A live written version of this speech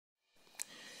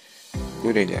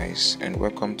Good day guys, and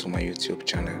welcome to my YouTube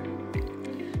channel.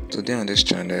 Today on this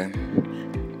channel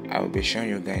I will be showing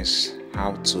you guys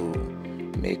how to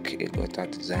make a gutter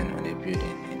design on a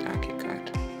building in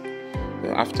Archicad.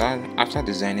 So after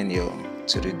designing your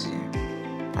 3D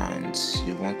and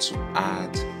you want to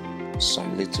add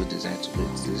some little design to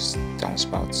it, this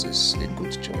Downspout is a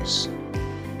good choice.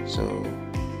 So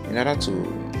in order to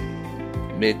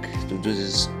do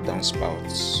this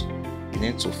Downspout, you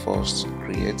need to first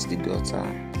create the gutter.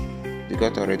 The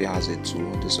gutter already has a tool,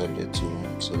 the subject tool,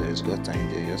 so there is gutter in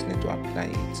there. You just need to apply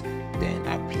it, then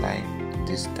apply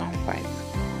this downpipe.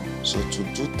 So to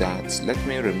do that, let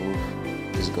me remove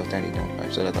this gutter in the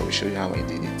downpipe so that I will show you how I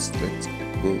did it. Let's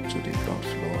go to the ground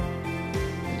floor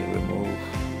and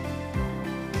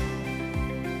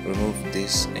remove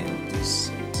this and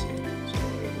this.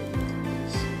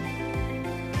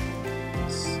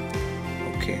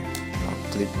 Okay, now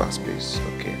click backspace.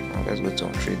 Okay, now let's go to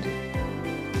 3D.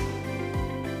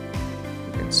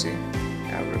 You can see I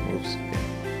have removed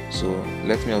them. So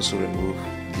let me also remove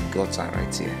the gutter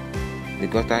right here. The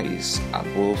gutter is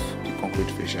above the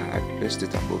concrete fascia. I placed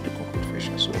it above the concrete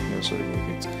fascia, so let me also remove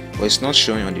it. But it's not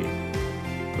showing on the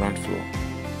ground floor.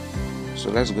 So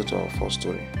let's go to our first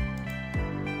story,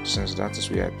 since that is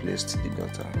where I placed the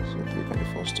gutter. So click on the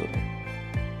first story.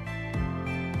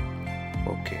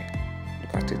 Okay,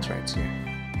 look at it right here.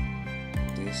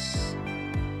 This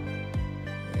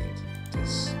and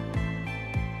this.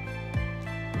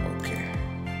 Okay,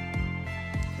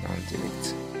 now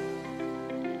delete.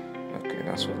 Okay,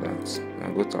 that's for that. Now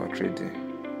go to our 3D.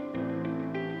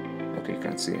 Okay, you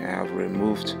can see I have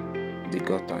removed the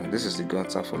gutter. This is the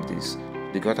gutter for this.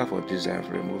 The gutter for this, I have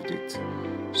removed it.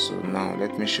 So now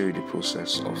let me show you the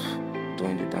process of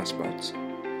doing the Downspout.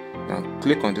 Now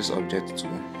click on this object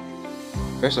tool.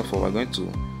 First of all, we're going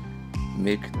to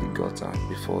make the gutter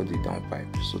before the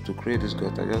downpipe. So to create this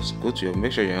gutter, just go to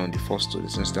make sure you're on the first story,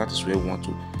 since that is where we want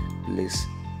to place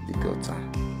the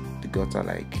gutter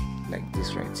like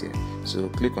this right here. So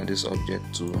click on this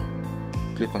object tool,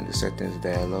 click on the settings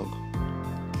dialog,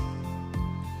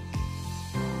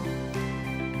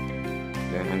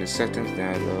 then on the settings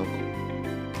dialog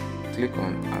click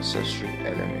on accessory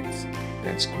elements,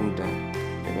 then scroll down.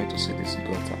 You're going to see this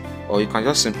gutter, or you can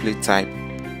just simply type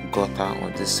gutter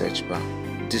on this search bar.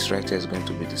 This right here is going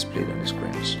to be displayed on the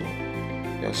screen, so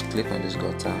just click on this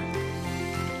gutter.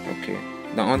 Okay,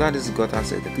 now under this gutter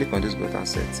setting, click on this gutter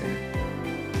setting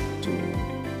to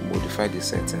modify the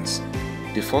settings.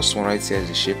 The first one right here is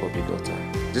the shape of the gutter.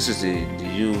 This is the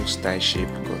U style shape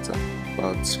gutter,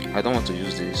 but I don't want to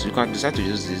use this. You can decide to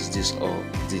use this or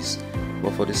this,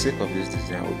 but for the sake of this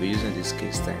design we'll be using this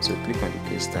K style. So click on the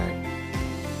K style.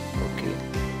 Okay,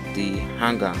 the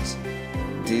hangers,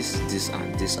 this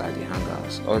and this are the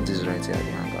hangers. All these right here are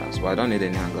the hangers, but I don't need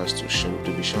any hangers to be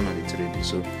shown on the 3D,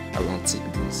 so I will tick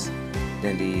this.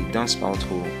 Then the downspout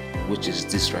hole, which is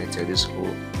this right here, this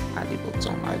hole at the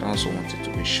bottom, I don't also want it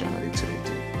to be shown on the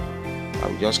 3D. I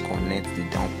will just connect the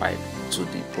downpipe to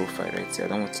the profile right here. I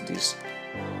don't want this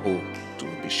hole to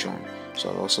be shown, so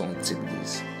I'll also untick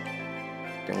this.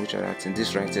 Then which other thing?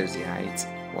 This right here is the height,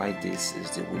 while this is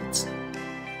the width.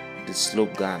 The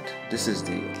slope guard, this is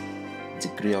the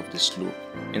degree of the slope.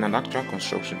 In an actual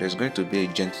construction there's going to be a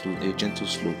gentle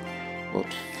slope, but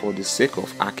for the sake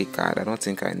of Archicad I don't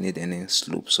think I need any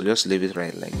slope, so just leave it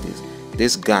right like this.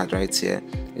 This guard right here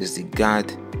is the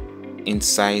guard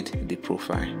inside the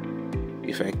profile.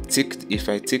 If I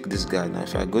tick this guard, now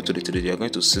if I go to the 3D you're going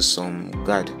to see some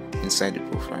guard inside the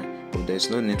profile, but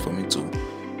there's no need for me to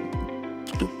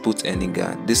put any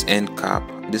guard. This end cap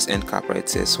right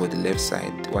here is for the left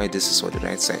side, while this is for the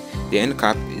right side. The end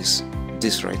cap is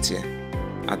this right here.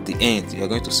 At the end you're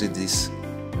going to see this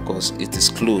because it is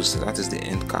closed. That is the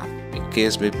end cap, in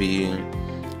case maybe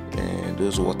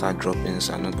those water droppings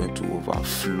are not going to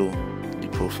overflow the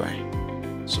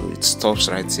profile. So it stops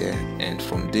right here, and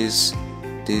from this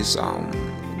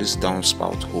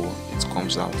downspout hole it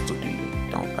comes out to the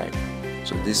downpipe.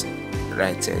 So this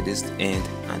right here, this end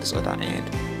and this other end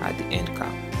at the end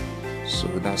cap. So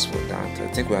that's for that. I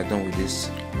think we are done with this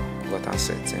gutter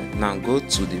setting. Now go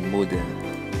to the model.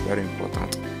 Very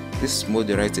important. This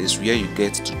model right here is where you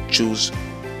get to choose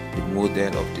the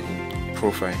model of the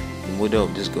profile, the model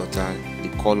of this gutter, the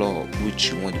color of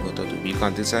which you want the gutter to be. You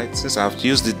can decide, since I've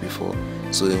used it before,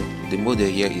 so the model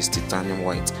here is titanium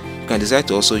white. You can decide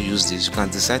to also use this. You can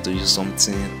decide to use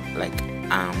something like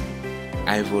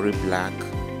ivory black.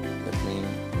 Let me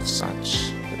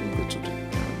search. Let me go to the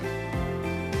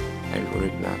ivory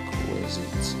black. Where is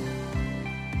it?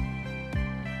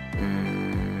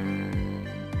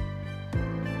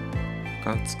 I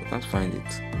can't find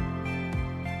it.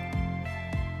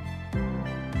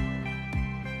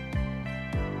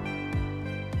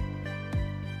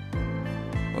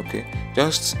 Okay,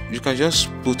 you can just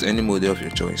put any model of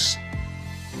your choice.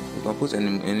 You can put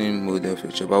any model of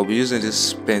your choice, but I'll be using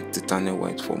this spent titanium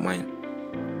white for mine.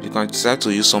 You can decide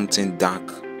to use something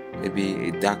dark, maybe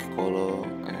a dark color,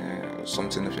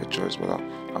 something of your choice, but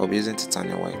I'll be using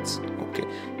titanium white. Okay,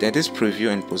 then this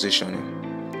preview and positioning.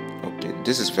 Okay,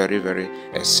 this is very, very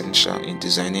essential in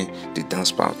designing the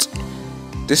downspout.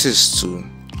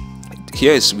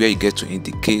 Here is where you get to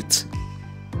indicate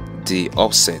the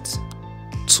offset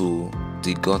to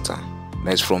the gutter.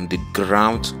 That's from the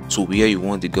ground to where you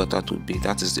want the gutter to be.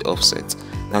 That is the offset.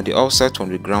 Now the offset from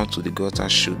the ground to the gutter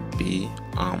should be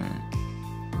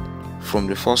from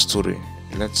the first story.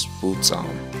 Let's put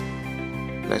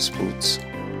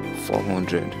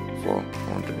 400.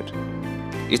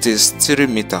 It is 3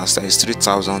 meters, that is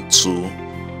 3,000 to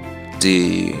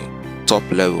the top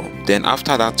level. Then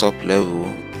after that top level,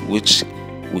 which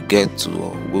we get to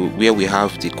where we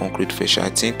have the concrete fascia, I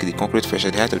think the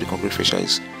height of the concrete fascia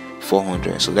is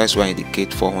 400. So that's why I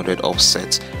indicate 400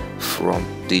 offset from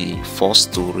the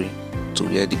first story to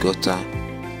where the gutter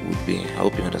would be. I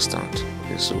hope you understand.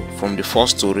 Okay, so from the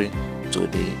first story to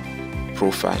the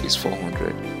profile is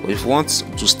 400. But if you want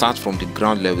to start from the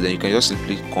ground level, then you can just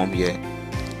simply come here.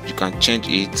 You can change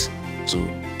it to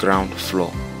ground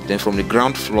floor. Then from the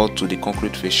ground floor to the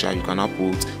concrete fascia, you can now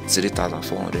put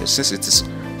 3,400. Since it is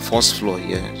first floor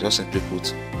here, just simply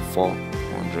put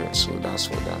 400. So that's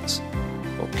for that.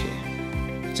 Okay,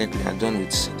 I think we are done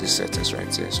with these settings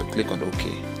right here. So click on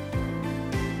OK.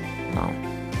 Now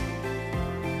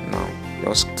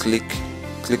just click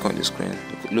on the screen.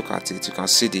 Look at it. You can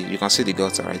see the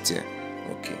gutter right here.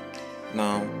 Okay,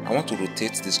 now I want to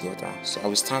rotate this gutter, so I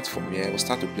will start from here. I will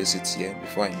start to place it here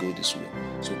before I go this way.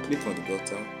 So click on the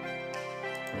gutter,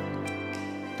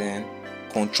 then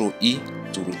Ctrl E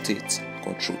to rotate.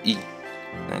 Ctrl E,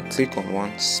 and click on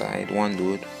one side, one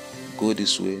node, go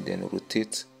this way, then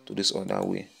rotate to this other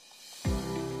way.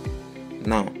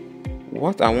 Now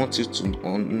what I want you to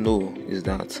know is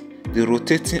that the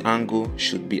rotating angle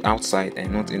should be outside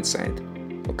and not inside.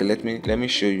 Okay, let me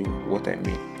show you what I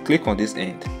mean. Click on this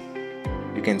end.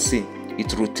 You can see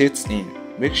it rotates in.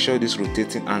 Make sure this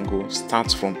rotating angle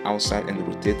starts from outside and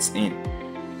rotates in.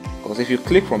 Because if you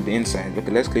click from the inside,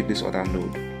 okay, let's click this other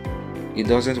node. It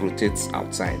doesn't rotate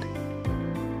outside.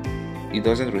 It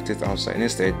doesn't rotate outside.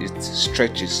 Instead, it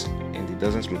stretches and it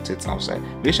doesn't rotate outside.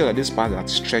 Make sure that this part that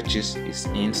stretches is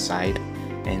inside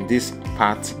and this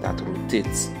part that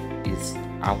rotates is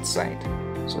outside.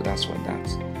 So that's for that.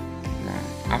 Now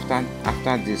after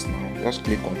this, now just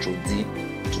click Ctrl D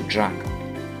to drag.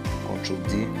 Ctrl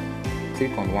D,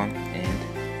 click on one end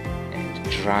and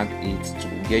drag it to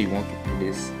where you want to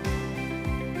place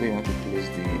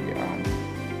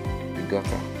the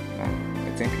gutter. Now I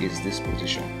think it's this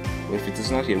position. But if it is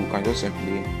not here, you can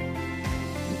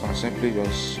simply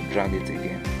just drag it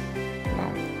again.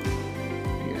 Now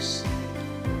yes,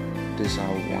 this is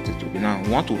how we want it to be. Now we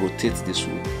want to rotate this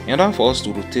way. In order for us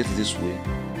to rotate this way,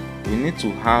 we need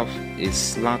to have a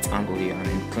slant angle here and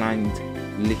inclined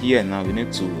here. Now we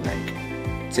need to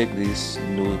take this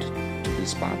node to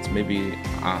this part, maybe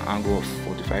an angle of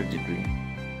 45 degrees.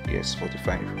 Yes,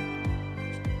 45.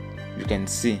 You can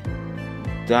see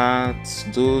that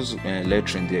those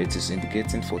lettering there, it is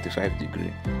indicating 45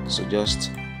 degrees. So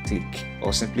just click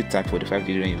or simply type 45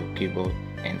 degrees on your keyboard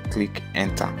and click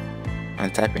enter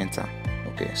and type enter.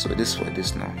 Okay, so this is for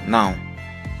this now. Now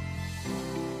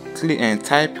click and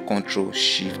type Ctrl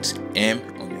Shift M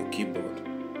on your keyboard.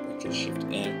 Ctrl Shift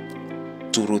M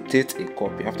to rotate a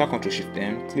copy. After Ctrl Shift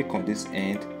M, click on this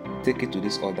end, take it to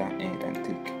this other end and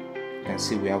click. You can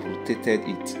see we have rotated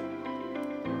it.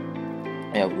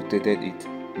 I have rotated it.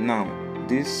 Now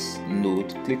this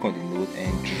node, click on the node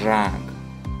and drag.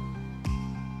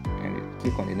 And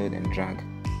click on the node and drag.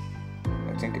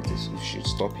 I think it should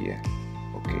stop here.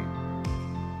 Okay.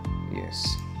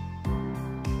 Yes.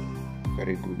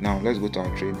 Very good. Now let's go to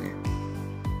our trading.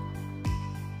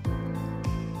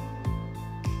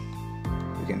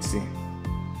 You can see.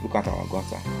 Look at our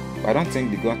gutter. But I don't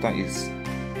think the gutter is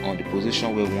on the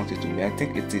position where we want it to be. I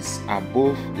think it is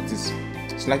above. It is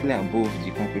slightly above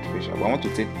the concrete fascia. But I want to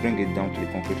bring it down to the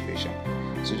concrete fascia.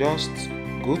 So just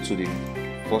go to the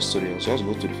first story. Just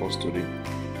go to the first story.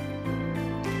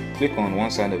 Click on one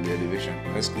side of the elevation.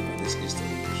 Let's click on this east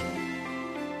elevation.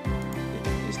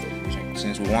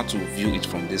 Since we want to view it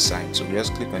from this side, so we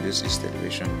just click on this east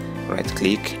elevation, right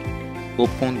click,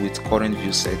 open with current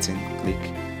view setting,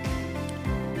 click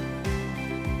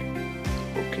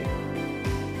OK.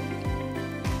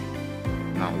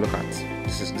 Now look at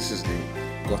this is the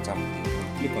gutter.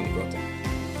 Click on the gutter.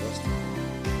 Just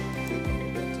click on the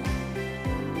gutter.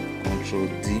 Ctrl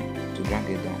D to to drag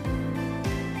it down.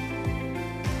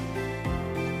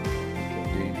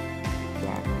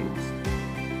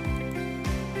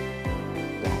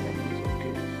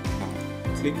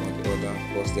 Click on the other,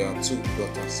 because there are two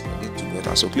gutters. I did two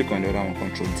gutters, so click on the other one,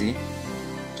 Control D,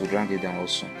 to drag it down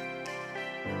also.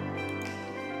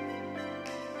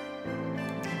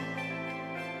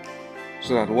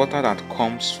 So that water that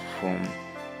comes from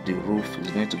the roof is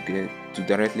going to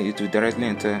directly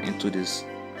enter into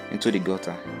the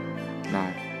gutter.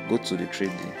 Now go to the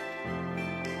 3D.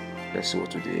 Let's see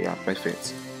what we do. Yeah,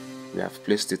 perfect. We have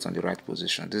placed it on the right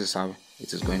position. This is how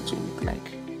it is going to look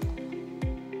like.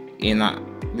 In an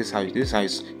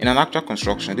actual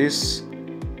construction, this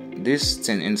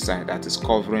thing inside that is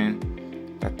covering,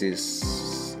 that is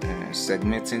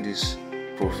segmenting these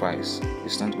profiles,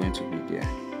 is not going to be there.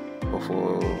 But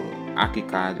for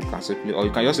Archicad,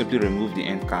 you can just simply remove the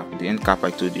end cap. The end cap I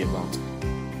told you about.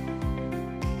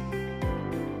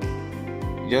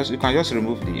 You can just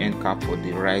remove the end cap for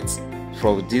the right.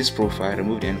 For this profile,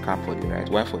 remove the end cap for the right.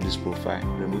 While for this profile,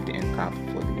 remove the end cap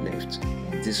for the left.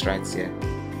 And this right here,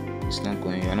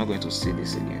 you're not going to see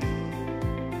this again.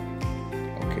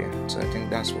 Okay, so I think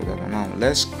that's what that. Now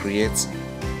let's create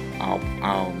our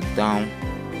down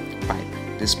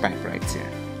pipe. This pipe right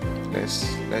here. Let's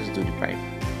do the pipe.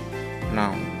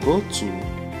 Now go to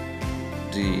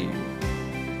the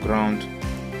ground.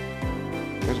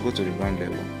 Let's go to the ground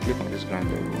level. Click on this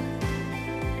ground level.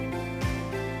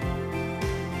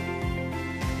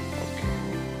 Okay.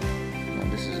 Now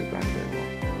this is the ground level.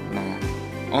 Now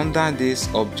under this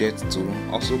object tool,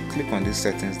 also click on this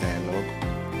settings dialog.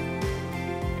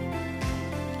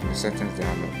 The settings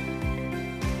dialog.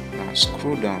 Now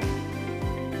scroll down.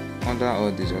 Under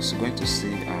all this, you're going to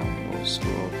see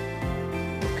scroll up.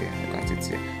 Okay, look at it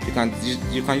here.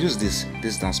 You can use this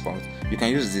downspout. You can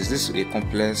use this. This is a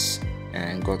complex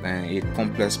a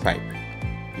complex pipe.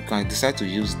 You can decide to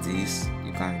use this.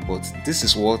 You can, but this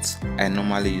is what I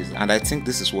normally use, and I think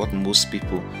this is what most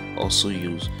people also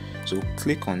use. So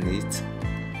click on it.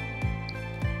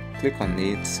 Click on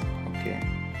it. Okay.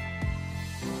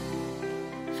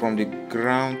 From the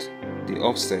ground, the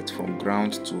offset from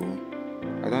ground to,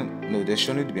 I don't know, there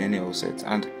shouldn't be any offset,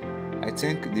 and I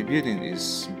think the building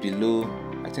is below,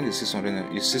 I think it's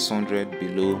 600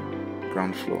 below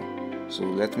ground floor. So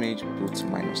let me put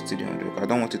minus 300. I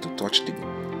don't want it to touch the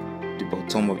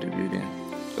bottom of the building.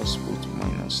 Just put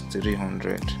minus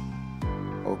 300.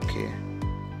 Okay,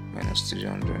 minus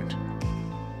 300.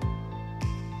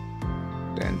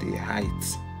 Then the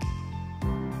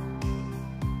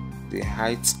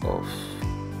height of,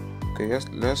 okay,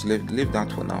 let's leave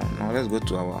that for now. Now let's go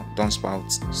to our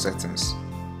downspout settings.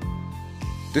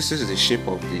 This is the shape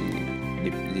of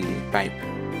the pipe.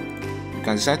 You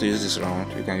can decide to use this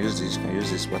round. You can use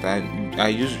this, but I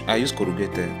use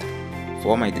corrugated for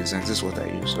all my designs. This is what I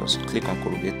use. Just click on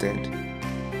corrugated.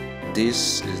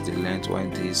 This is the length, while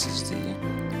this is the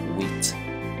width.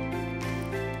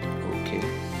 Okay.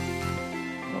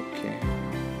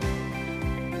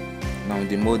 Now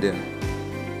the model,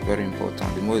 very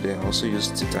important. The model, I also use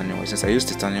titanium white. Since I use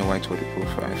titanium white for the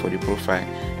profile,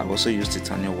 I also use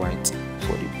titanium white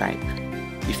for the pipe.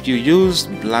 If you use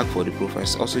black for the profile,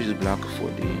 also use black for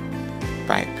the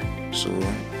pipe. So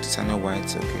titanium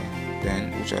white. Okay.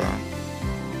 Then which are,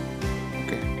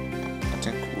 okay. I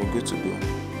think we're good to go.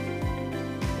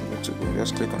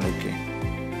 Just click on OK.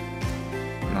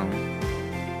 Now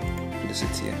place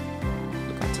it here.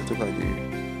 Look at it. Look at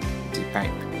the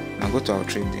pipe. Now go to our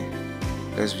 3D.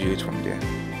 Let's view it from there.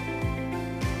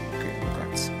 Okay, look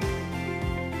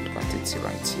at it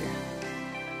right here.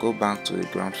 Go back to the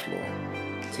ground floor.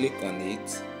 Click on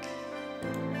it.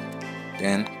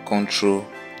 Then Ctrl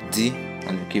D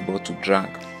on the keyboard to drag.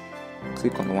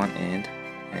 Click on one end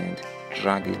and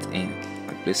drag it in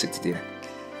and place it there.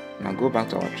 Now go back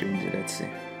to our 3D. Let's see.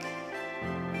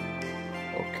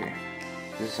 Okay,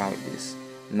 this is how it is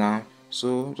now.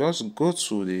 So just go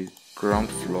to the ground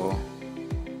floor.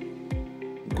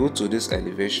 Go to this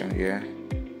elevation here,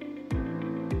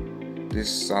 this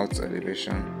south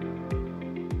elevation.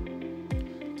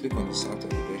 Click on the south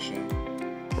elevation,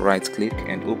 right click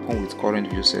and open with current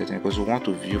view setting, because we want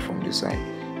to view from this side.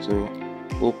 So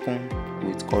open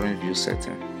with current view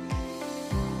setting.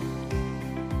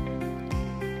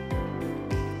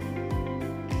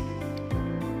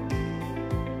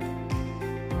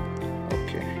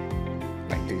 Okay,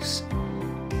 like this.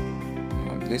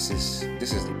 Now this is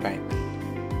the pipe.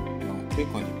 Click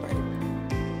on the pipe.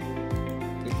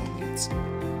 Click on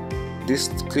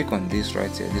it. Click on this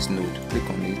right here, this node. Click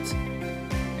on it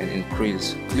and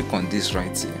increase. Click on this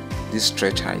right here, this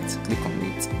stretch height. Click on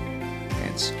it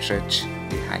and stretch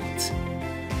the height.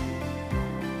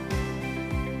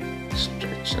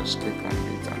 just click on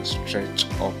it and stretch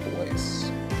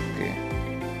upwards. Okay,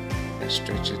 let's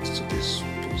stretch it to this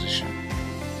position.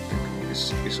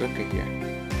 It's okay here.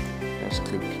 Just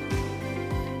click.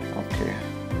 Okay,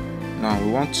 now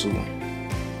we want to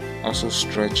also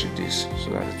stretch this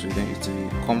so that it will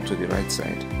come to the right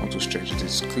side. I want to stretch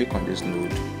this. Click on this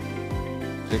node,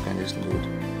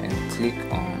 and click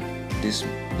on this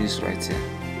right here,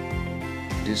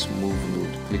 this move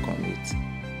node. Click on it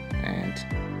and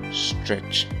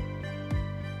stretch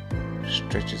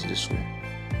it this way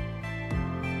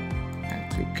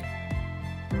and click.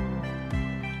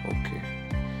 Okay,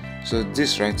 so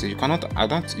this right here, you can't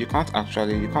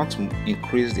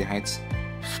increase the height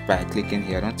by clicking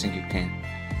here. I don't think you can.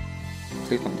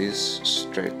 Click on this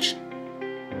stretch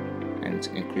and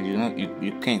increase.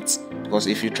 You can't, because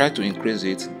if you try to increase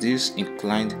it, this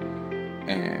inclined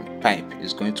pipe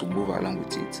is going to move along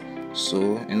with it.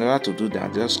 So in order to do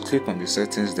that, just click on the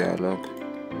settings dialog.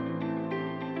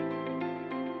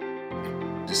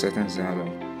 This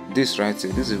right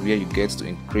here, this is where you get to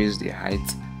increase the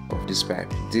height of this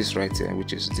pipe. This right here,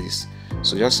 which is this.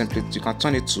 So just simply, you can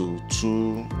turn it to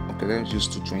 2. Okay, let's use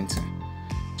 220.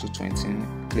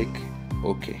 Click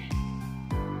OK.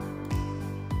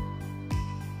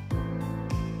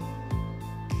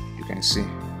 You can see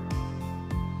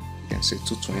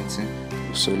 220.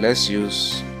 So let's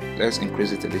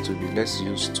increase it a little bit. Let's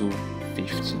use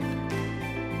 250.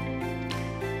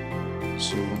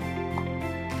 So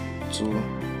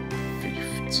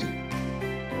 250.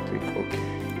 Click OK.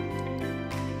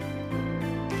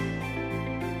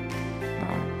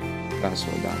 That's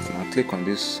for that. Now click on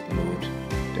this node,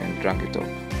 then drag it up,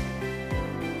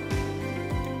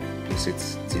 place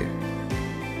it there.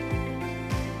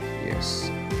 Yes,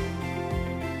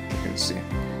 you can see.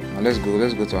 Now let's go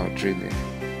to our 3D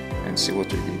and see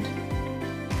what we did.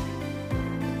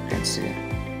 You can see.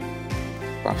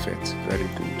 Perfect, very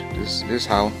good. This is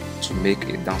how to make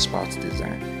a downspout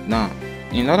design. Now,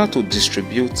 in order to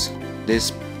distribute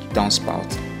this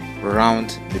downspout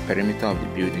around the perimeter of the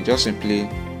building, just simply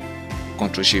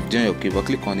Ctrl+Shift on your keyboard,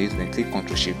 click on it, then click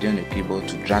Ctrl+Shift on your keyboard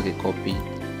to drag a copy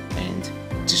and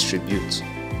distribute.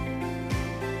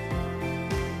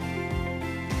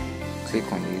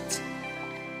 Click on it,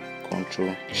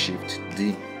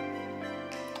 Ctrl+Shift-D.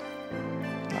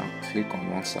 Now click on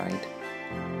one side,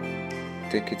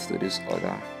 take it to this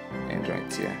other end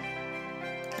right here,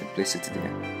 and place it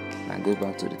there, and go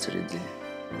back to the 3D.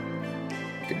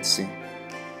 You can see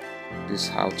this is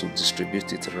how to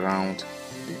distribute it around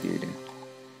the building.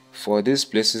 For these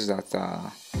places that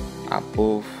are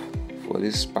above, for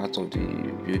this part of the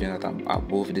building that are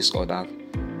above these other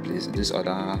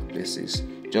places,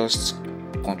 just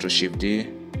Ctrl+Shift-D,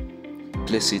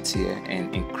 place it here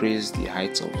and increase the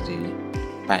height of the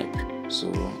pipe.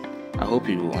 So I hope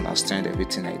you understand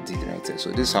everything I did right there. So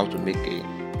this is how to make a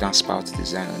downspout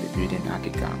design on the building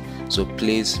Archicad. So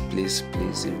please,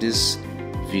 if this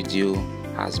video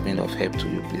has been of help to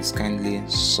you, please kindly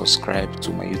subscribe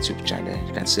to my YouTube channel.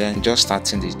 You can see I'm just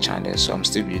starting the channel, so I'm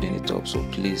still building it up. So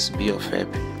please be of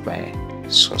help by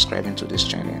subscribing to this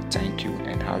channel. Thank you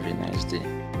and have a nice day.